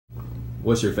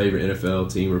What's your favorite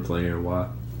NFL team or player and why?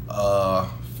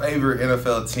 Favorite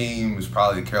NFL team is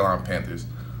probably the Carolina Panthers.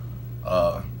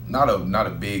 Not a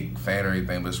big fan or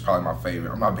anything, but it's probably my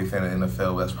favorite. I'm not a big fan of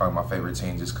NFL, but that's probably my favorite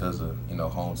team just because of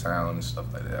hometown and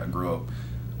stuff like that. I grew up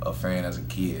a fan as a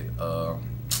kid.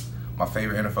 My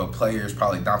favorite NFL player is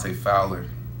probably Dante Fowler.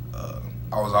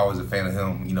 I was always a fan of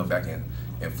him, back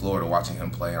in Florida, watching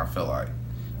him play. And I felt like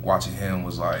watching him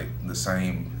was like the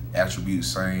same attributes,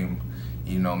 same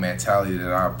mentality that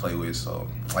I play with. So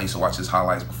I used to watch his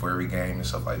highlights before every game and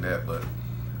stuff like that. But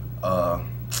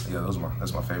yeah,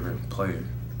 that's my favorite player.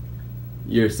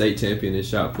 You're a state champion in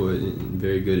shot put and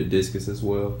very good at discus as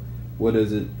well. What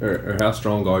is it, or how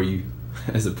strong are you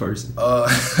as a person?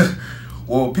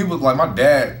 Well, people like my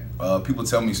dad. People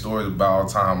tell me stories about all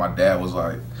the time. My dad was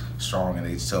like strong, and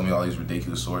they tell me all these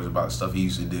ridiculous stories about stuff he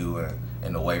used to do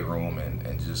in the weight room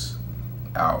and just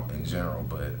out in general.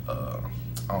 But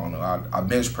I don't know. I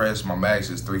bench press. My max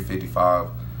is 355.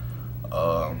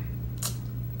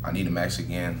 I need to max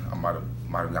again. I might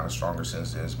have gotten stronger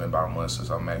since then. It's been about a month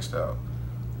since I maxed out.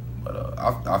 But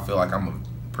I feel like I'm a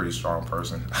pretty strong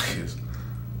person, I guess.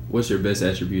 What's your best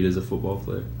attribute as a football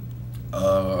player?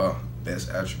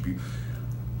 Best attribute,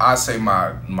 I'd say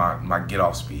my get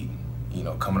off speed.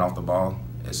 Coming off the ball,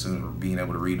 as soon as being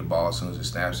able to read the ball as soon as it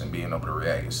snaps and being able to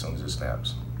react as soon as it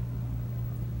snaps.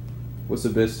 What's the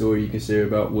best story you can share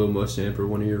about Will Muschamp or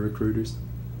one of your recruiters?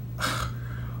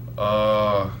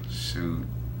 Shoot.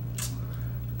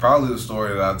 Probably the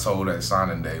story that I told at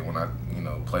signing day when I,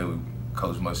 played with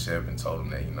Coach Muschamp and told him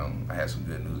that, I had some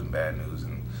good news and bad news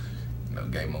and,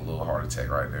 gave him a little heart attack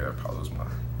right there. That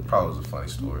probably was a funny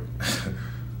story.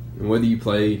 And whether you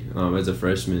play as a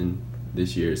freshman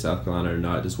this year at South Carolina or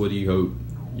not, just what do you hope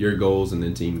your goals and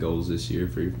then team goals this year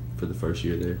for the first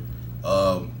year there?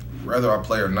 Whether I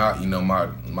play or not,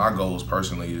 my goals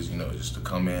personally is, just to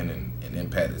come in and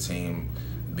impact the team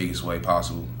the biggest way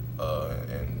possible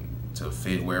and to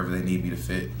fit wherever they need me to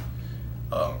fit.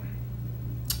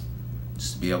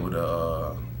 Just to be able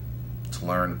to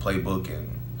learn the playbook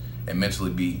and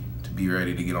mentally be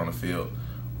ready to get on the field.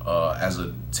 As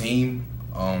a team,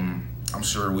 I'm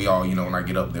sure we all, when I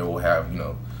get up there, we'll have,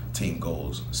 team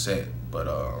goals set. But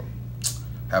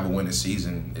have a winning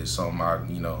season is something I,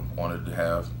 wanted to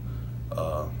have.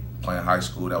 Playing high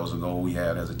school, that was a goal we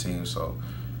had as a team. So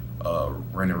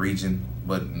we're in the region,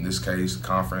 but in this case,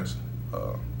 conference.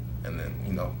 And then,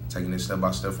 taking it step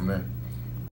by step from there.